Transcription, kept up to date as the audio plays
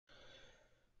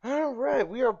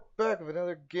Alright, we are back with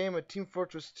another game of Team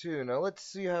Fortress 2. Now let's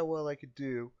see how well I could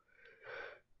do.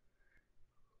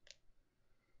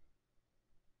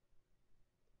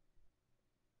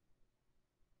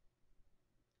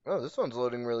 Oh, this one's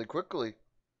loading really quickly.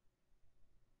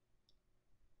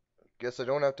 Guess I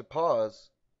don't have to pause.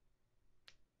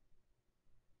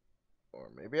 Or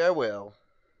maybe I will.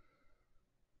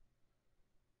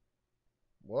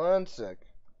 One sec.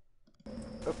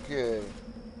 Okay.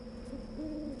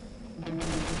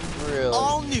 Really?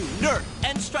 All new Nerf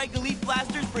and Strike Elite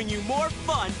Blasters bring you more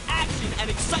fun, action, and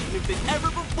excitement than ever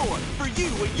before for you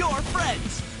and your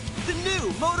friends. The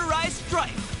new motorized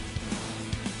Strike.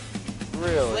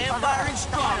 Really? Slam firing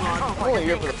strong arm. I'm only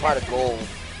here for the pot of gold.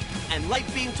 And light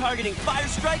beam targeting fire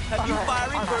strike have you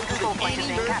firing further than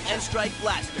any Nerf and Strike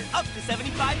blaster, up to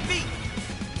 75 feet.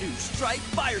 New Strike,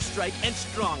 Fire Strike, and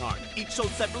Strong Arm. Each sold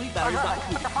separately, batteries not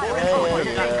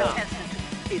included. Yeah.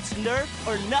 It's Nerf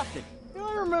or nothing. Yeah,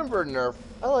 I remember Nerf.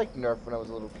 I liked Nerf when I was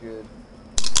a little kid.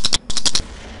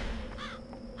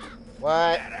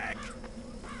 What?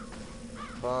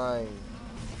 Fine.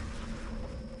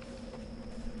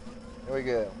 Here we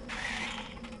go.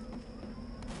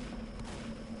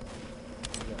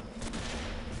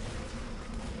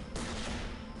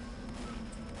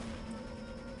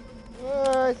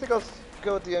 I think I'll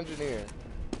go with the engineer.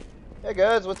 Hey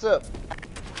guys, what's up?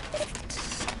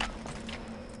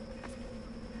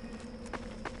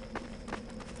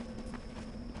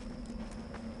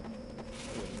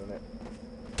 Wait a minute.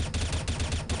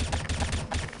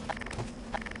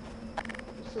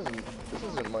 This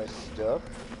isn't my stuff.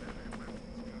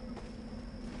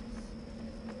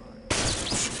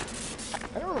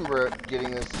 I don't remember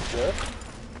getting this stuff.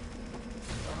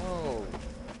 Oh.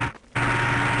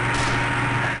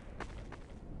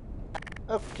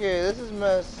 Okay, this is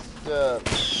messed up.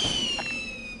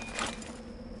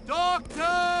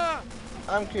 Doctor!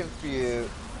 I'm confused.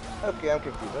 Okay, I'm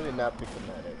confused. I did not pick the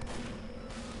medic.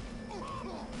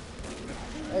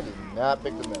 I did not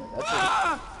pick the medic. That's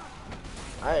what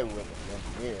I went with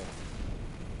the engineer.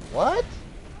 What?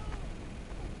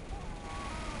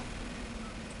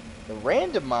 The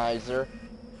randomizer?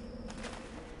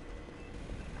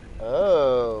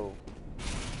 Oh.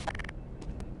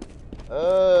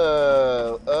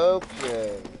 Oh,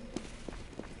 okay.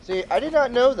 See, I did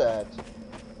not know that.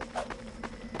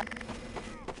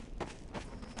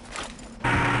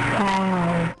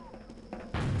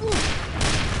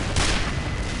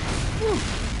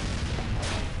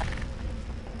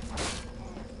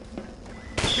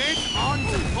 Get on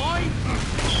the point!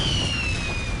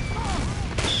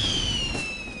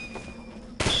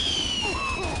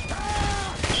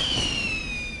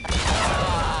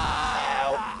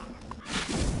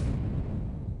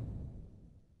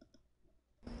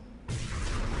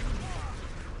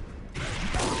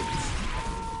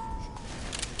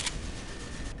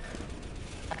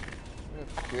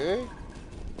 Okay.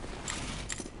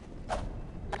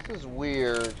 This is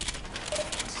weird.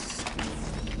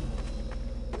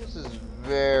 This is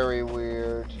very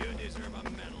weird. You deserve a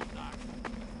medal, Doc.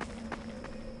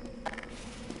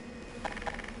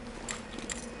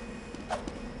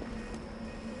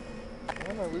 Why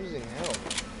am I losing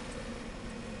health?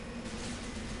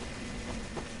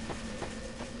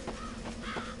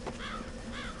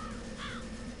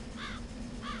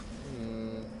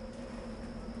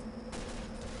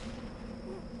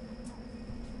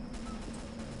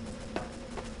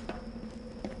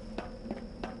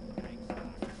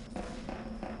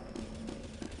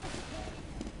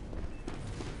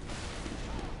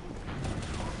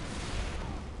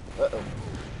 Uh-oh.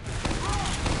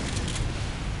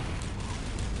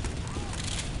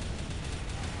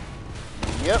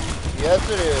 Yep, yes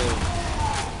it is.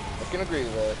 I can agree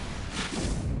with that.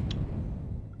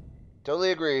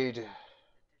 Totally agreed.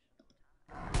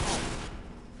 I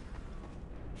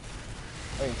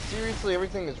mean, seriously,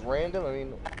 everything is random? I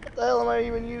mean, what the hell am I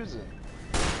even using?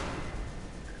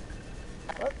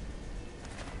 What?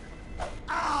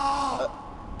 Ow.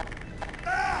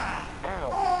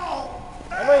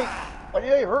 Why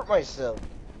did I hurt myself?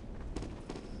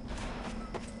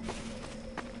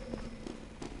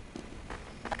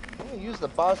 I'm gonna use the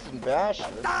Boston Basher.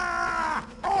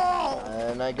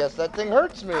 And I guess that thing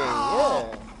hurts me,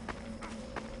 yeah.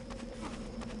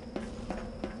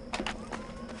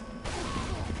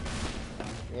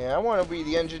 Yeah, I want to be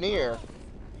the engineer.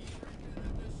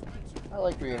 I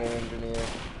like being an engineer.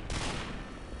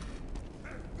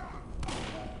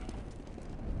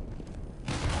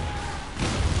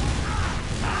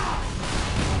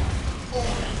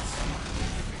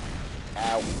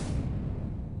 Ow.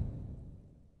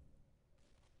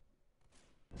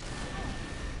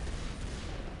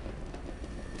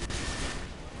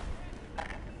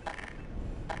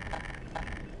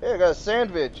 Hey, I got a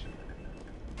sandwich.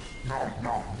 I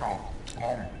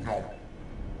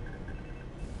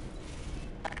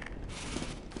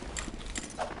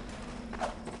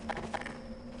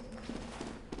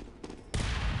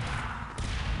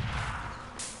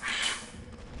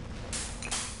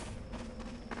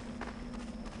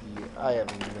have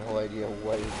no idea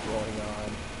what is going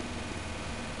on.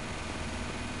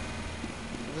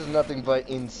 This is nothing but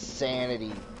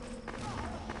insanity.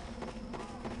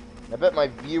 I bet my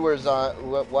viewers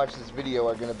who watch this video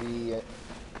are going to be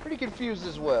pretty confused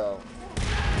as well.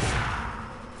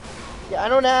 Yeah, I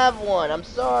don't have one. I'm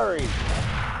sorry.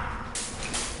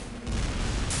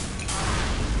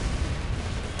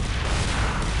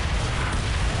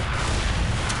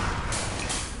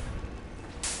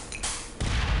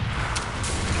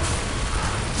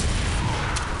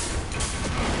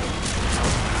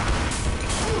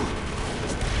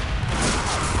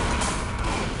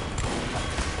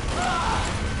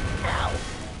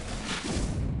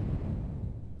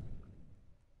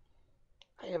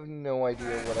 I have no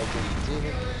idea what I just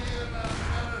did.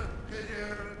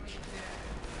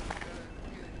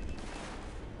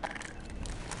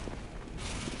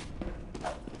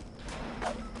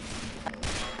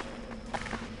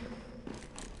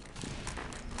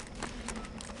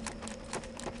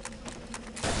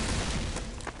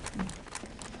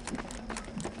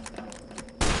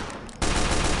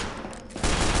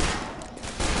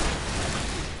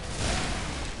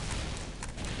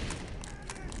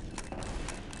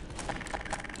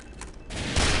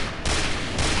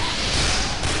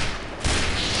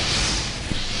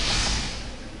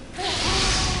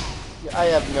 I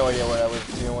have no idea what I was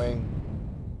doing.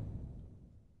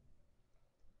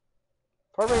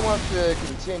 Part of me wants to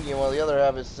continue while the other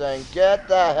half is saying, get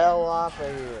the hell off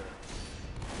of here.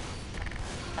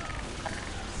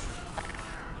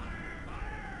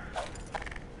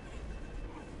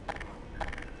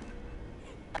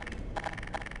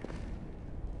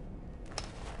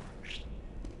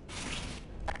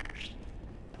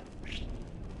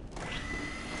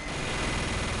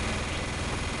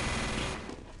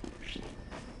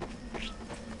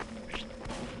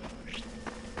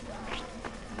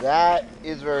 That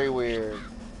is very weird.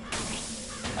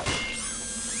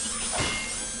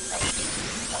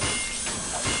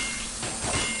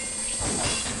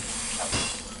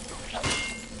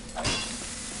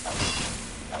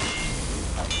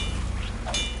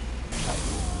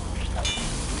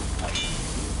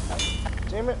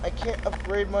 Damn it, I can't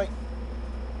upgrade my...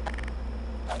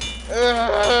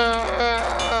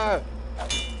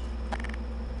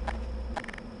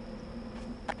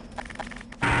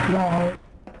 No.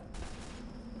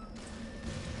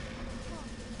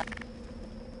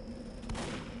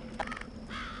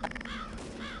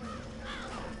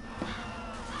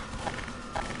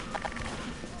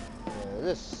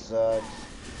 This sucks.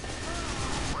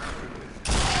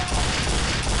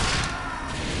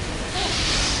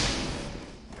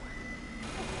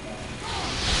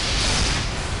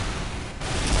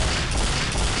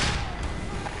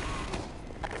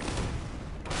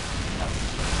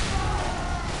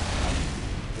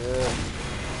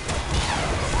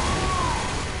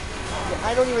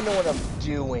 I don't even know what I'm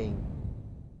doing.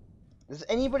 Does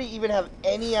anybody even have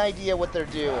any idea what they're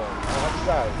doing? Oh, I'm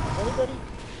sorry. Does anybody?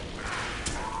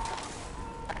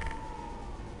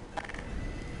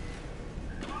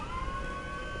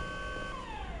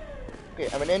 Okay,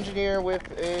 I'm an engineer with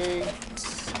a...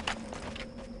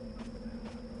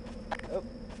 Oh,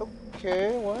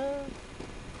 okay, what?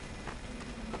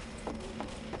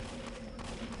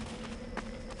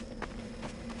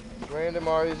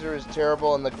 Randomizer is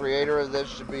terrible, and the creator of this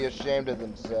should be ashamed of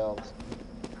themselves.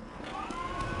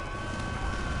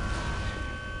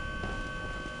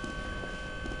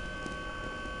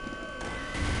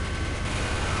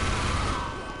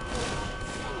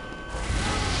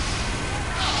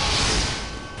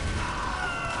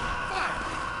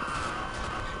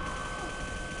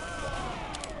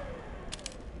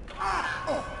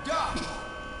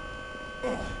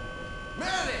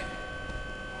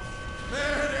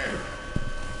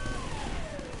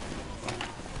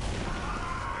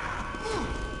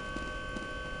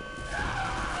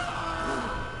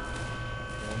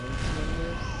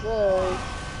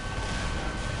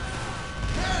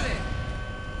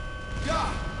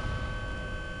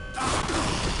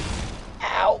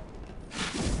 Ow!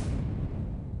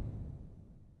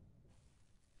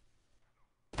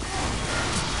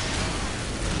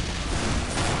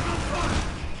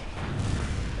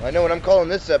 I know what I'm calling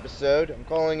this episode. I'm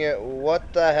calling it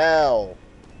What the Hell?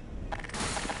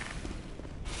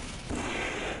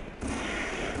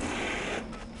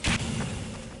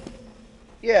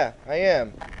 Yeah, I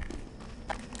am.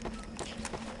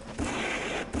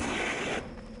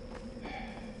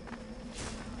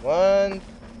 One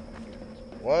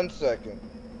second.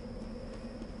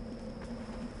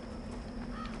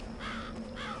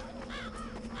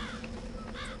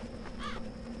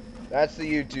 That's the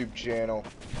YouTube channel.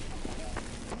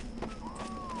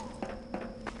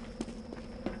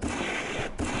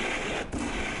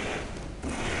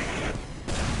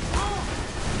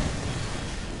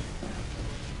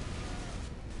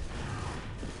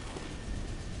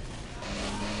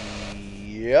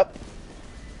 Yep.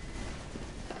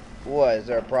 What, is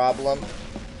there a problem?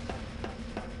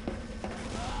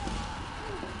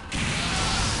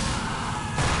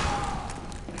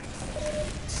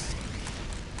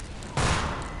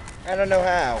 I don't know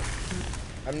how.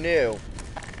 I'm new.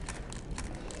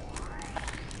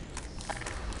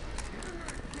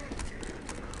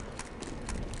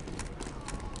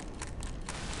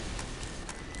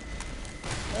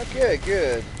 Okay,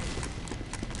 good.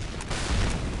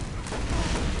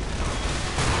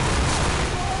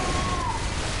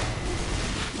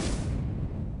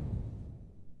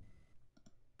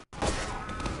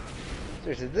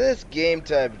 Seriously, this game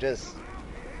type just...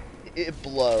 it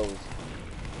blows.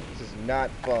 This is not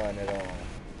fun at all.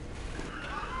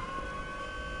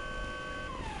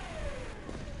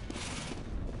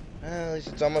 Well, at least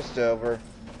it's almost over.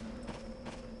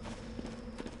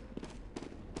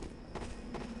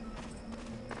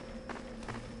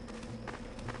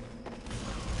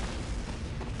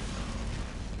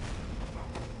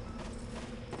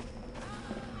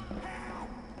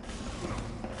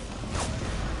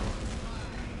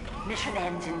 Mission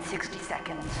ends in 60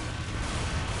 seconds.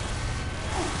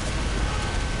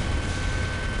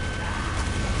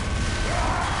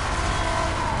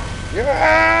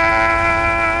 Yeah!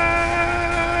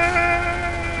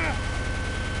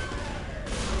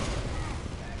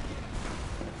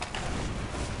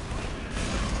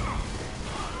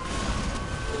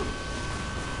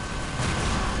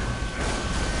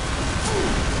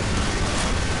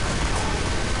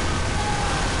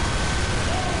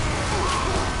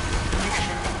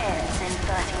 Mission ends in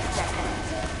 30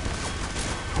 seconds.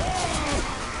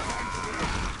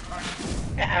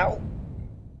 Ow!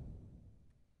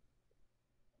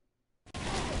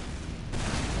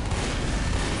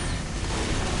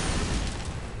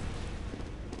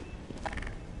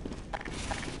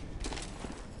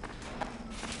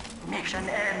 Mission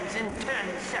ends in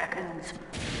 10 seconds.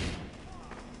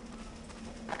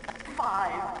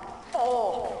 5,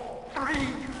 4, 3,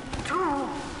 2,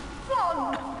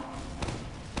 1.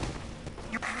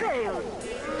 You failed.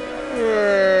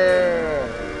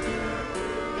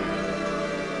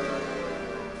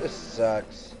 This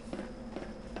sucks.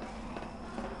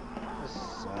 This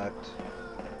sucked.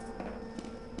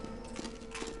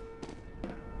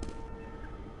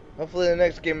 Hopefully the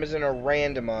next game isn't a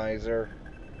randomizer.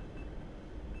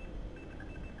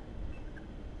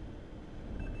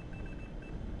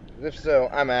 If so,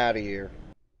 I'm out of here.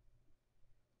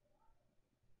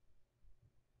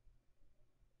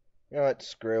 You know what?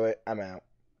 Screw it. I'm out.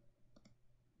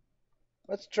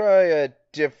 Let's try a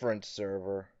different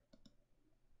server.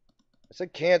 I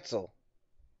said cancel.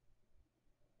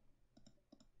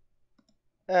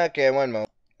 Okay, one moment.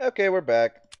 Okay, we're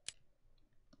back.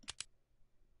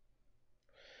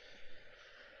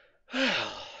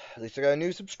 At least I got a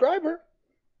new subscriber.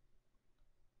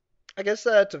 I guess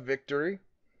that's a victory.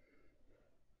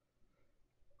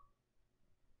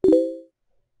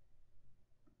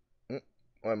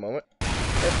 One moment.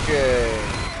 Okay.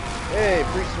 Hey,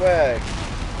 free swag.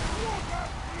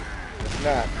 It's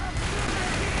not.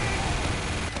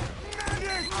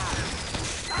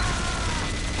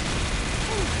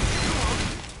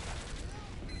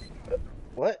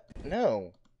 What?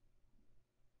 No.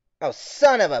 Oh,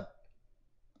 son of a...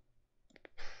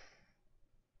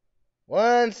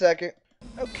 1 second.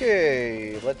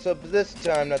 Okay, let's hope this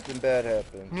time nothing bad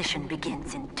happens. Mission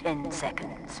begins in 10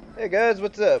 seconds. Hey guys,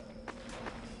 what's up?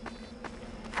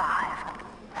 5,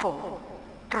 4,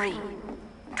 3,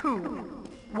 2,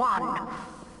 1.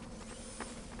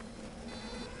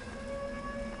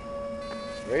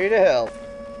 Ready to help.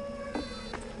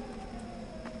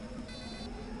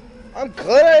 I'm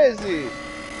crazy,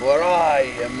 for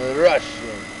I am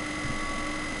Russian.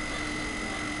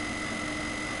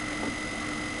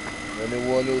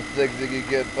 Anyone who thinks they can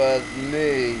get past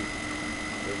me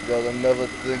has got another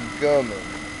thing coming.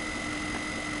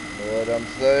 Know what I'm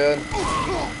saying?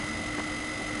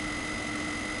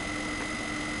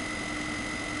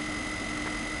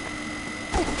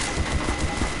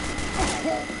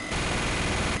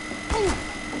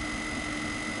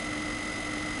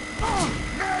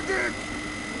 Medic!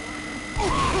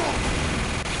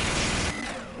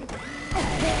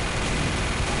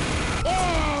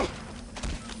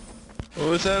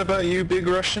 was that about you, Big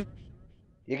Russian?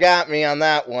 You got me on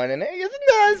that one, and hey, isn't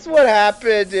that what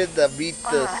happened in the Meet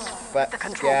the Alert. The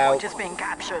control Scout? point is being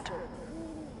captured.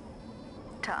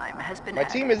 Time has been My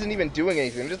team added. isn't even doing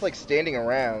anything. They're just like standing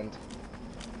around.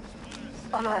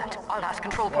 Alert. Our last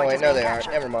control Oh point wait, is no being they aren't.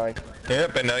 captured. Never mind.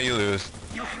 Yep, and now you lose.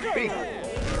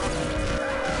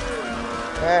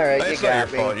 Alright, you It's not your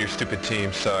got me. fault, your stupid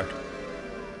team sucked.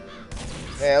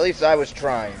 Yeah, at least I was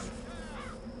trying.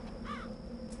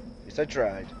 At least I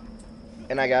tried.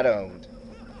 And I got owned.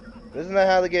 Isn't that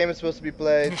how the game is supposed to be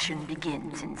played? Mission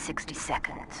begins in 60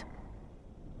 seconds.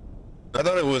 I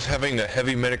thought it was having a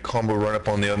heavy medic combo run up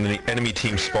on the enemy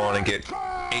team spawn and get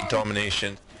 8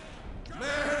 domination.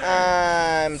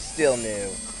 I'm still new.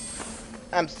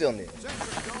 I'm still new.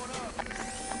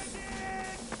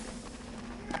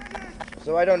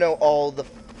 So I don't know all the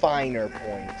finer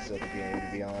points of the game, to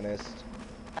be honest.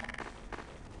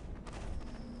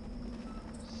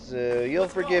 So you'll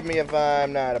forgive me if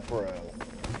I'm not a pro.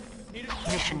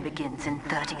 Mission begins in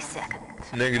 30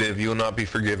 seconds. Negative, you will not be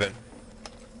forgiven.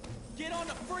 Get on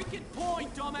the freaking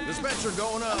point, dumbass! Dispenser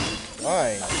going up.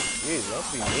 Fine. Jeez,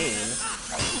 don't be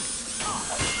mean.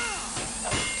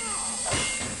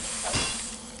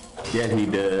 Yeah, he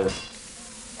does.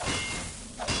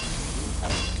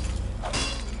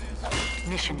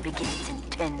 Mission begins in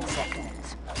 10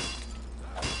 seconds.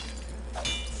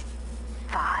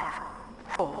 5,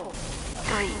 4,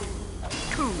 3,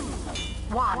 2,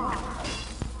 1.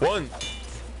 1.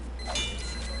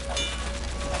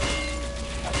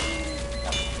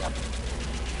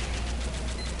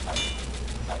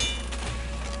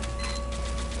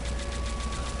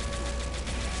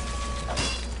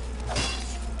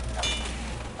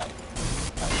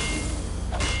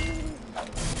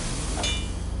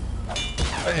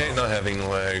 I hate not having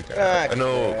lag. I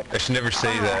know crap. I should never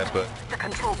say that, but The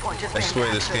control point is I being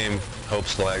swear this captured. game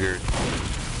helps laggers.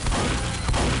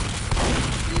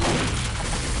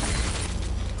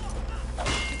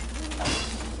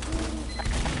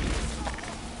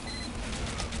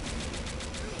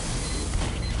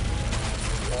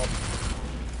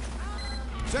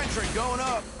 Sentry going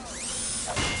up.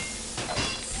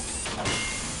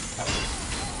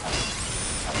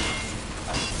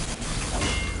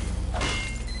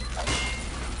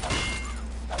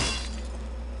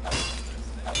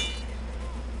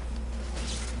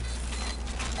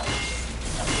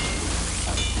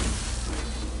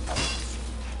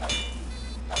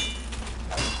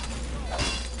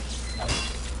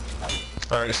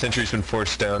 Alright, Sentry's been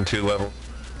forced down 2 level.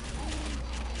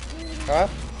 Huh?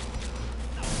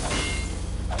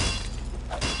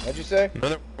 What'd you say? In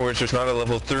other words, there's not a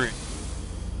level 3.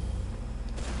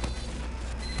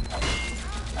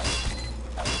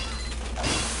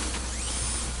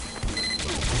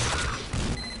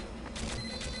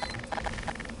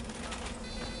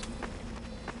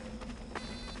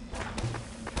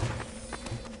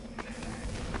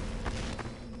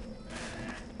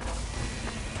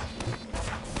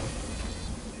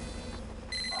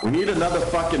 We need another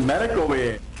fucking medic over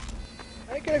here.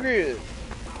 I can agree with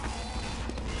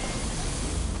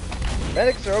it.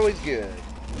 Medics are always good.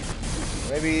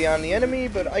 Maybe on the enemy,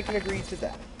 but I can agree to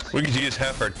that. We could use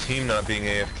half our team not being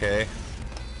AFK.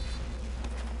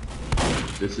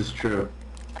 This is true.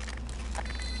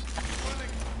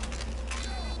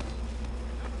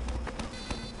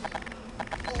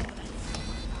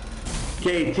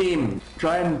 Okay, team,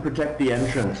 try and protect the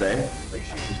entrance, eh? There's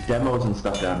demos and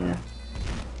stuff down here.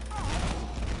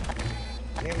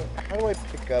 Damn it, how do I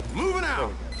pick up? Moving There out.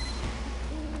 we go.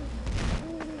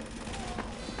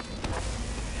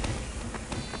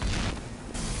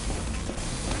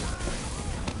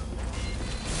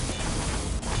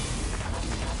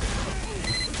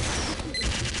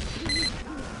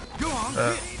 Go on.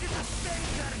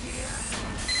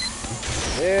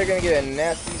 They're gonna get a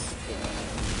nasty surprise.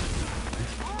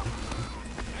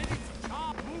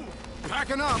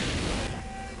 Packing up.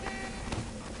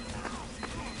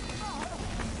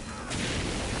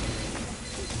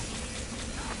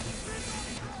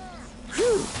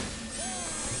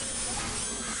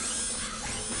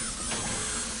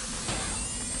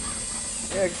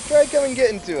 Yeah, try coming and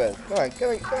get into us. Come on, come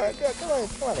on, come on, come on,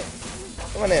 come on in.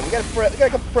 Come on in. We got a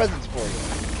couple presents for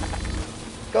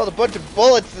you. Called a bunch of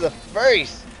bullets to the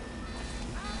face.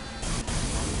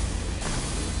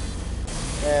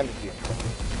 And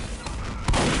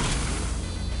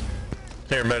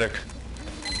Here, medic.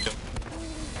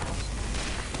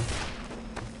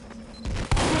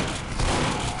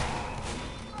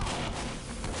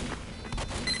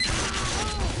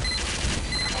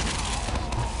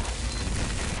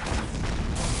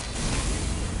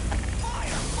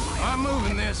 I'm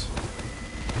moving this.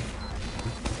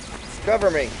 Cover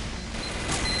me.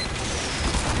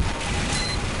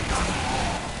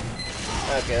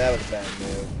 Okay, that was a bad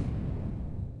move.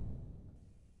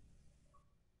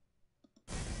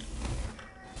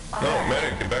 No,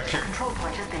 medic, get back here. Control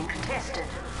point is being contested.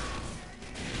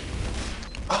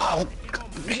 Oh,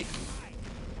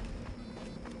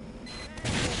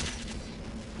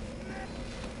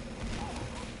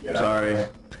 Sorry.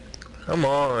 come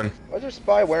on. Why is there a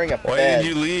spy wearing a Why fez? did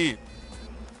you leave?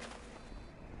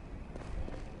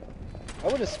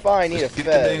 Why would a spy need a Just get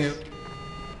the fez? thing.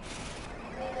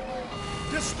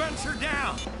 Dispenser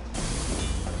down!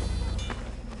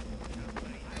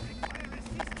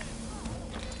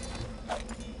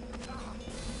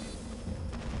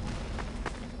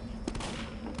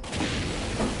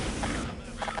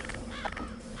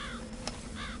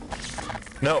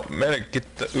 No, medic,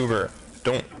 get the Uber.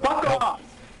 Don't. Fuck off!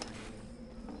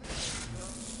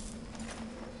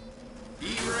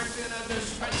 Erecting a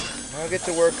dispenser. I'll get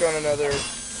to work on another.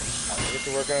 I'll get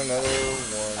to work on another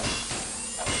one.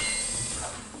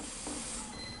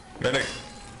 Medic.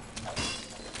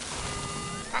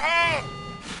 Ah!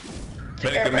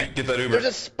 Medic, get that Uber. There's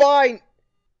a spy.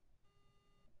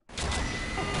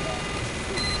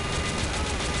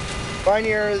 Spy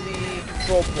near the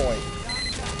control point.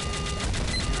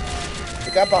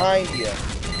 The guy behind you.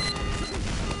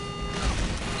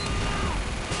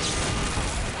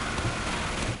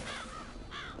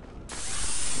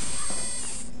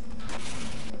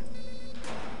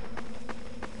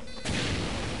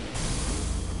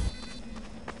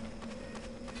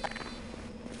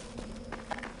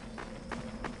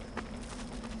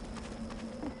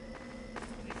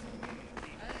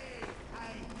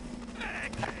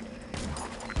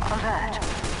 Alert.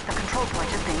 The control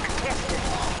point is being contested.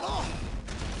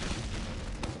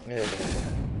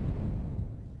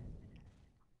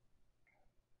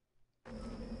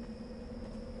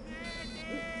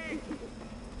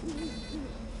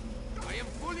 I am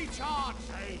fully charged.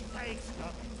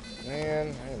 Man,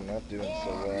 I am not doing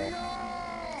so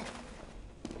well.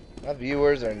 My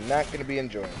viewers are not going to be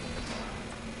enjoying this.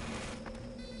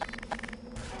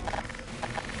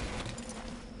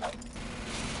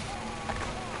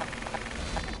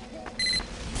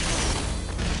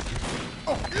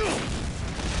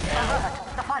 Alert.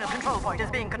 The final control point is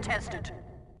being contested.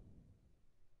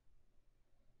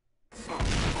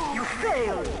 You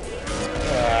failed.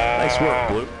 Nice work,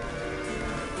 Blue.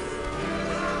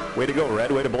 Way to go,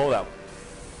 Red. Way to blow that.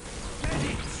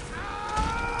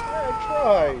 I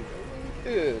tried. I really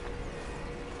did.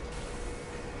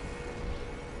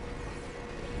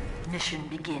 Mission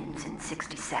begins in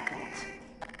 60 seconds.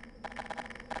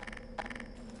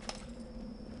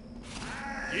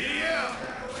 Yeah!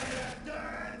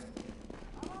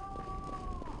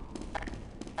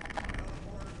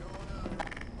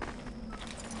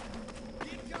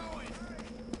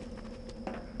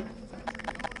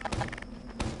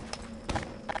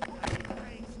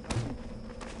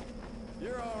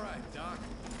 You're all right, Doc.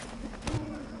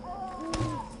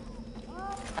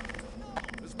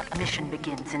 Mission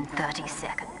begins in 30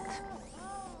 seconds.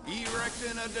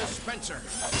 Erecting a dispenser.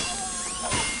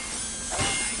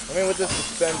 I mean, with this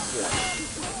dispenser.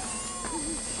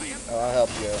 Oh, I'll help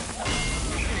you.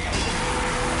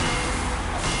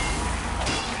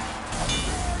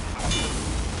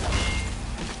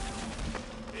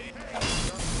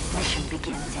 Mission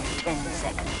begins in 10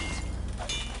 seconds.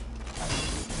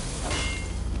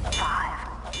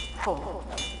 5, 4,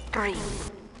 3,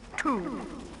 2,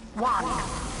 1.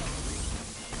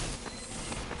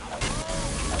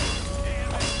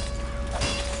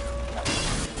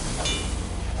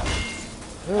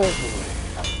 Oh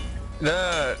boy.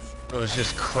 That was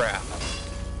just crap.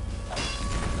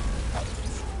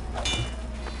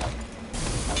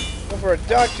 Well, for a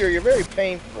doctor, you're very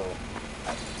painful.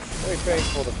 Very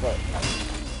painful to fight.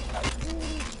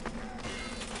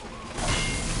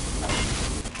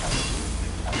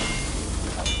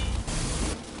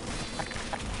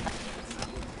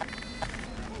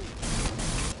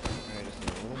 I just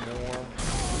need a little more.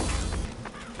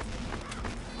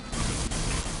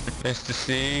 Nice to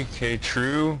see K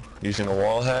True using a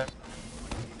wall hack.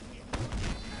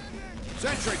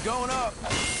 Sentry going up.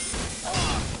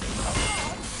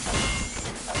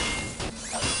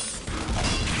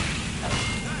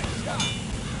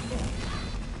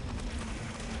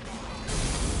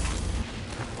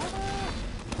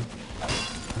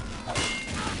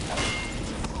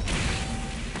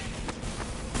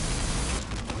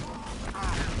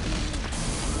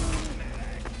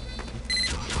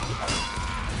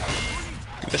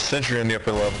 This sentry on the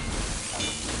upper level.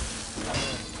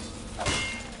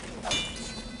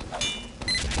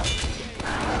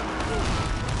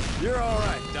 You're all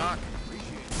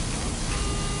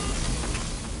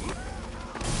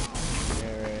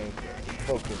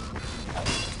focus.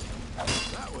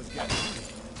 That was getting heavy.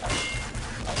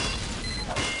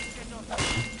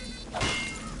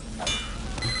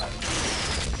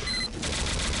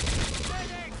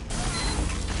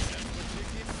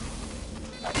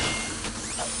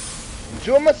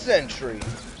 Enjoy my sentry.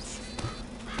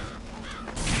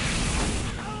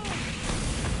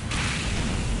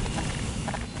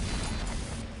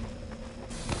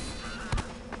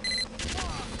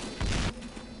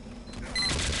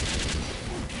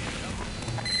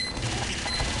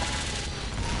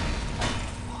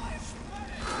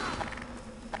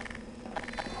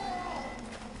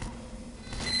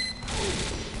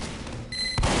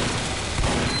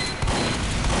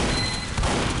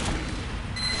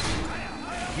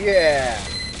 Yeah.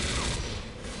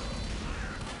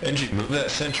 Benji, move that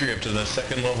sentry up to the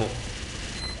 2nd level.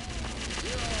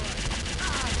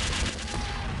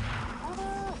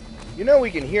 You know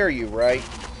we can hear you, right?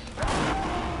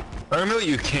 I know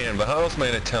you can, but how else am I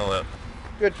gonna tell him?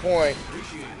 Good point.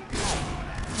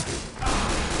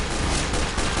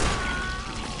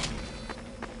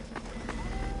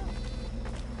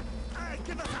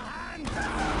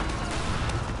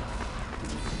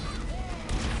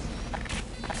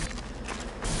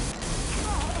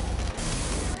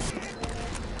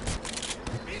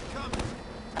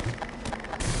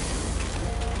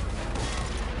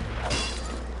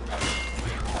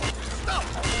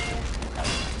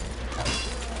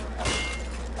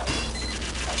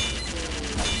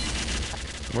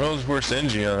 World's worst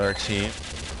engine on our team.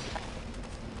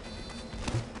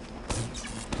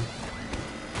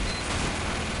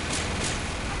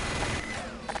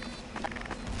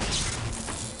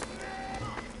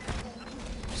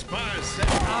 Spy set.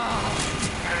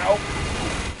 Ow.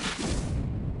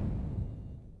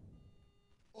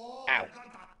 Ow.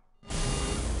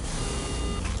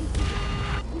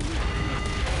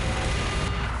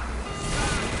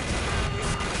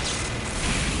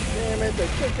 Damn it, they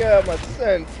took out my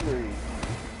sentry.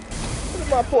 What did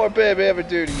my poor baby ever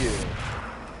do to you?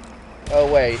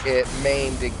 Oh wait, it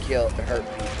maimed and killed to hurt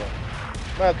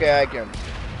people. Okay, I can understand.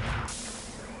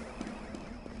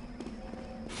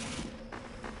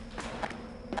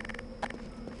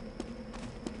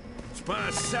 Spy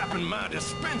sapping my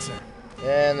dispenser.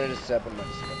 And they're just stepping my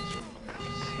dispenser.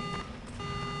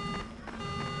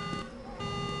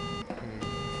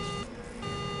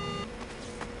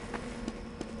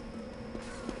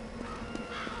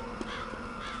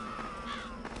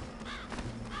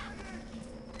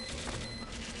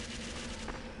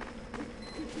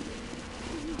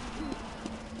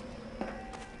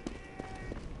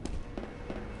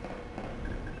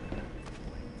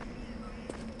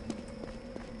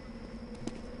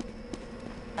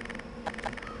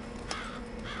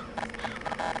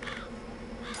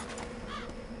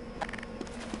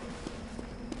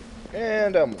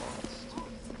 And I'm lost.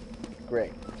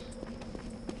 Great.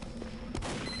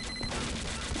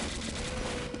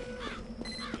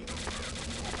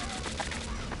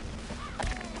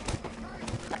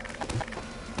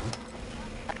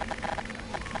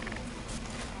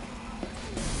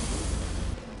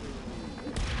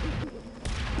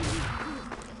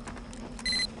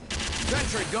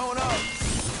 Sentry going up.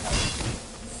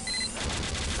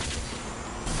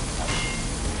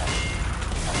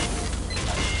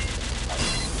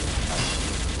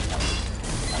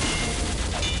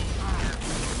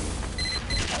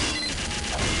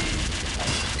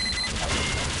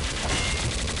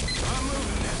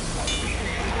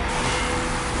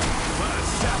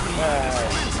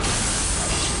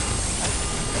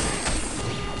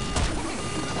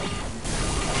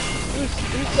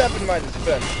 Who's stepping my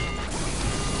dispenser?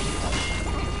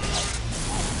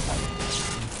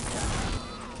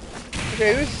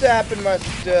 Okay, who's sapping my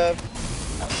stuff?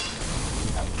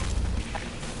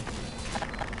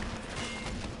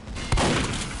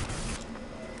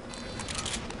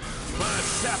 Spy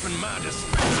sapping my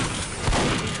dispenser.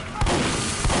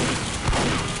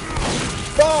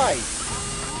 Bye!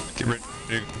 Get ready.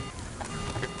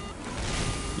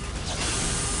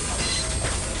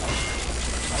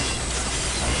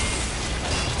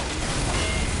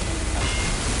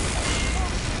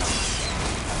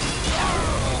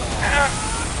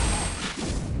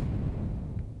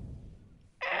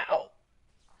 Ow!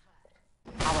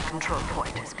 Our control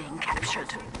point is being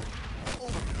captured.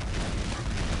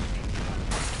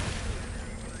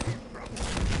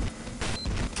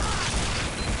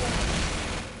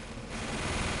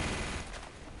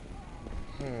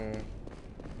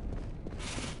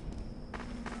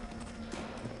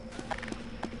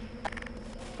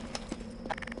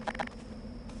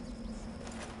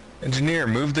 Engineer,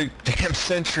 move the damn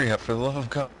sentry up for the love of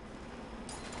God.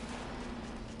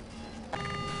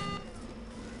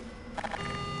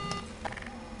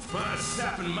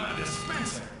 sapping my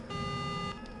dispenser.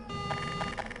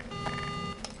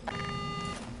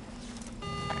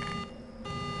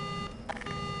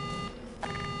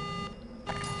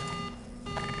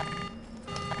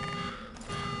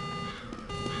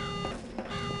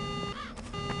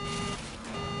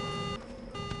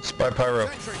 Spy pyro.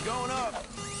 Sentry going up.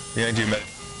 Behind you, man.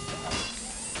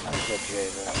 Okay,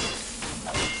 then.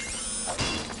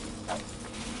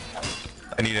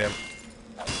 I need him.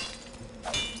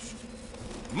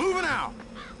 Moving out.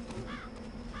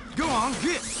 Go on,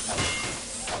 get.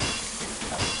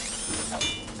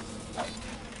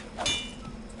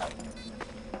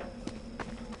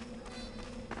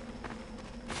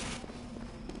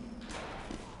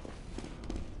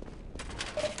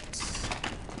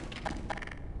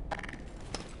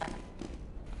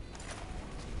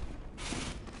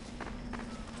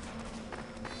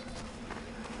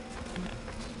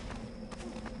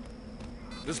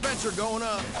 Dispenser going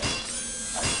up.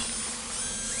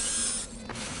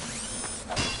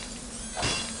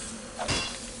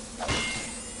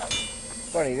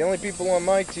 Funny, the only people on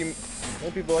my team, the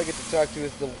only people I get to talk to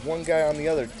is the one guy on the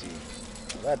other team.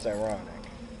 Well, that's ironic.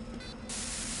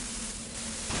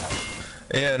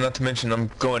 Yeah, not to mention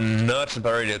I'm going nuts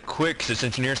about ready to quit because this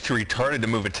engineer's too retarded to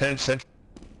move a 10 cent.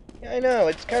 Yeah, I know,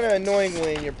 it's kind of annoying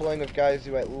when you're playing with guys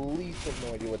who at least have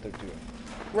no idea what they're doing.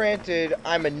 Granted,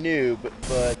 I'm a noob,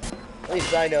 but at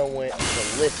least I know when to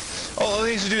listen. All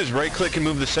he needs to do is right click and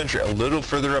move the sentry a little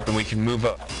further up and we can move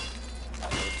up.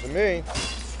 For me.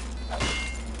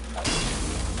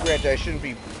 Granted, I shouldn't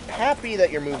be happy that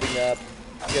you're moving up,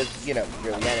 because, you know,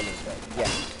 you're the enemy, but yeah.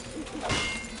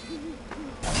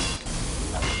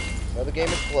 So the game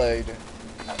is played.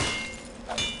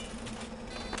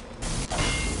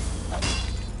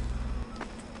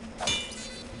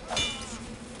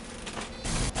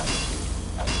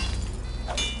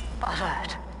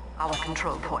 Alert. Our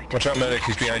control point. Watch out, medic,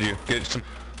 he's behind you. Get some.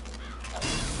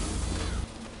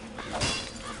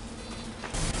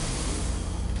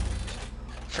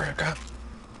 Forgot.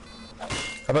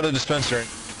 How about a dispenser?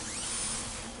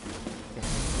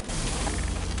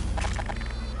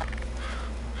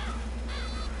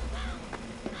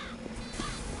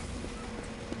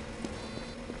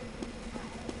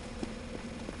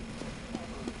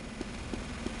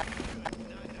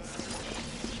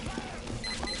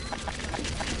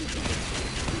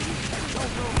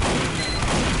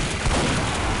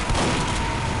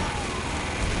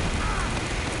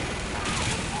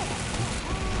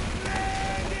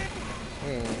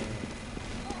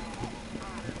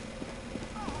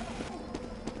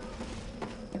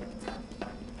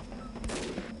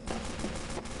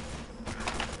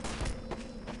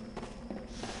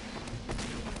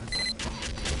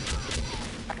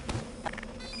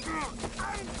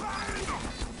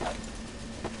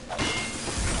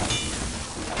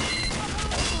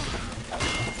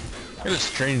 Look at this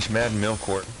strange mad mill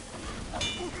court.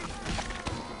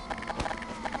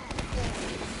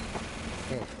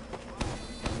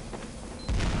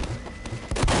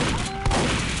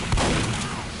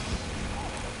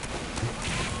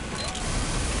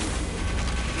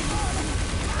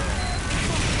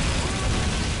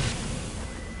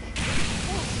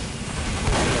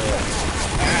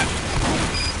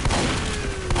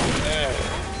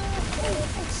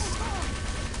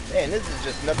 Man, this is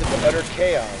just nothing but utter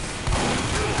chaos.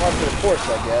 Par for the course,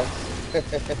 I guess.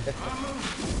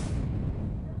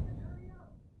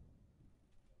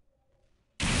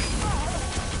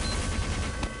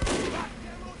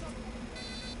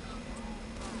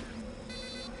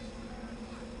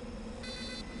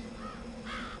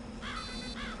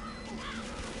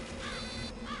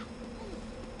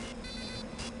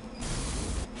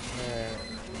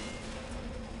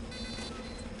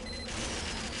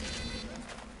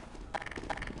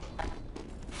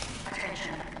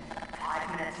 Attention. 5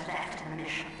 minutes left in the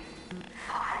mission.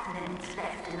 5 minutes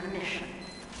left in the mission.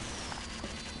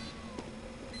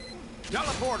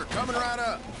 Teleporter coming right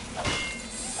up.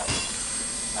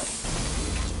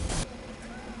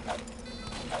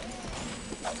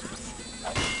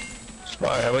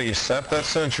 Spy, how about you sap that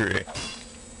sentry?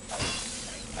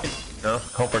 No,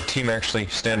 help our team actually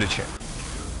stand a chance.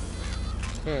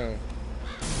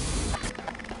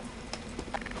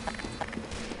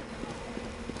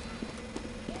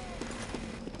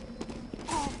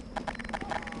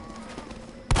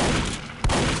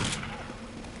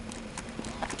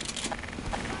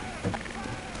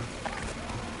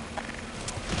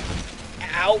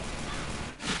 Ow!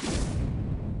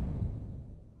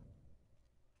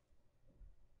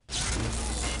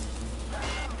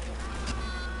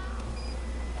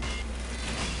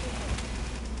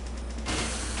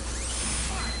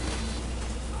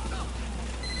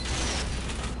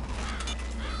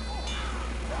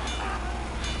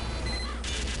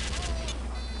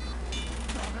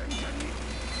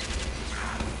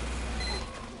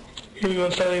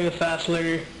 Everyone's starting the fast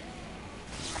lurker.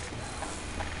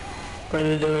 Or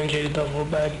the differentiated double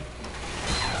bag.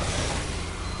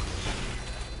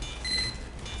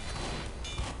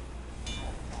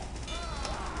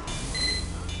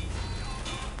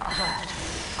 Alert.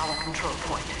 Our control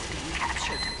point is being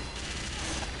captured.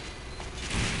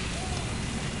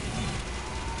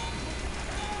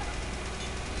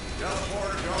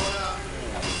 Teleporter going up.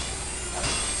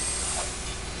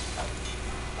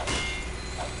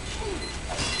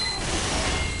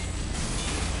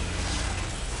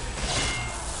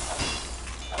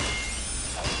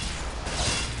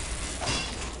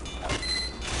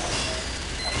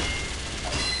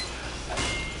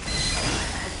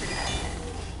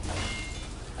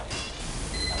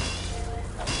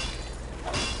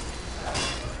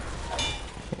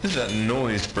 What is that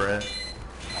noise, Bren?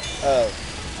 Oh,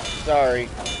 sorry.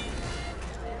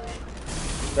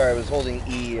 Sorry, I was holding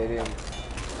E. I didn't.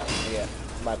 Yeah,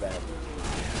 my bad.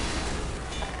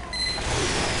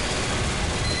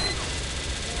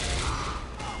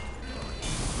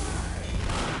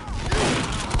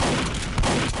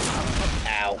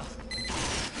 Ow.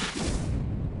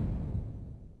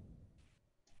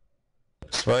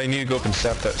 So I need to go up and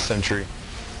sap that sentry.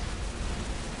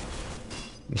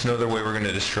 There's no other way we're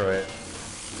gonna destroy it.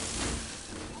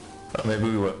 Oh, maybe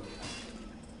we will.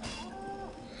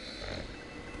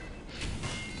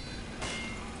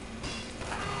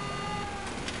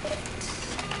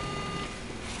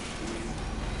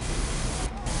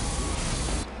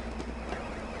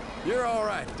 You're all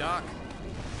right, Doc.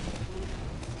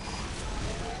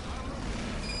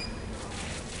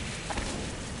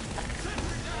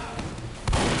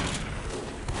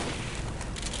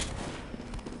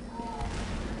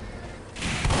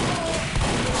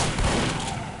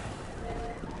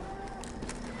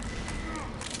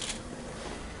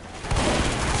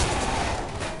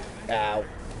 Ow.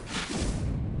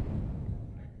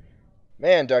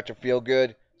 Man, Dr.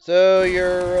 Feelgood. So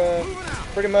you're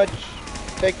pretty much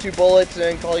take 2 bullets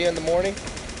and call you in the morning?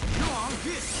 Go on,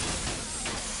 get.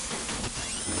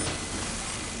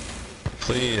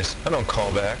 Please, I don't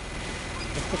call back.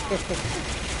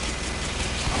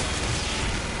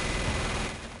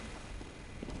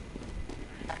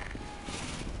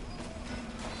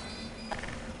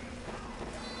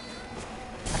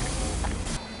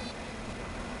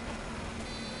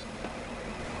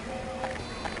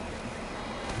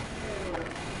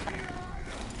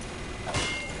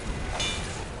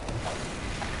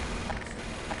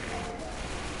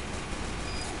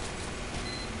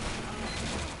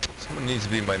 Someone needs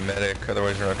to be my medic,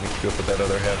 otherwise we're not going to keep up with that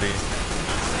other heavy.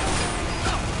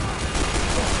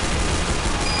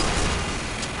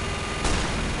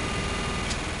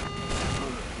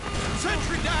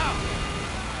 Sentry down!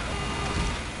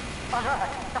 Alert.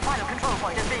 The final control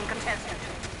point is being contested.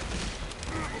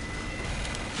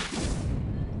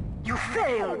 You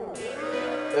failed.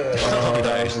 Oh,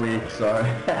 nice. Weak, sorry.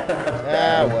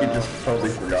 Ah, We well. just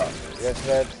totally forgot.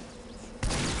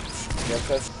 Guess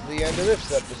that's the end of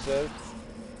this episode.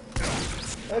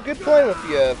 Good playing with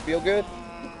you, Feelgood.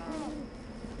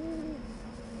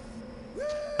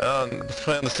 Let's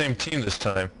play on the same team this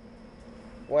time.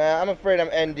 Well, I'm afraid I'm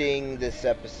ending this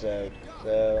episode,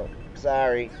 so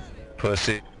sorry.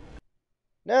 Pussy.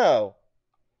 No,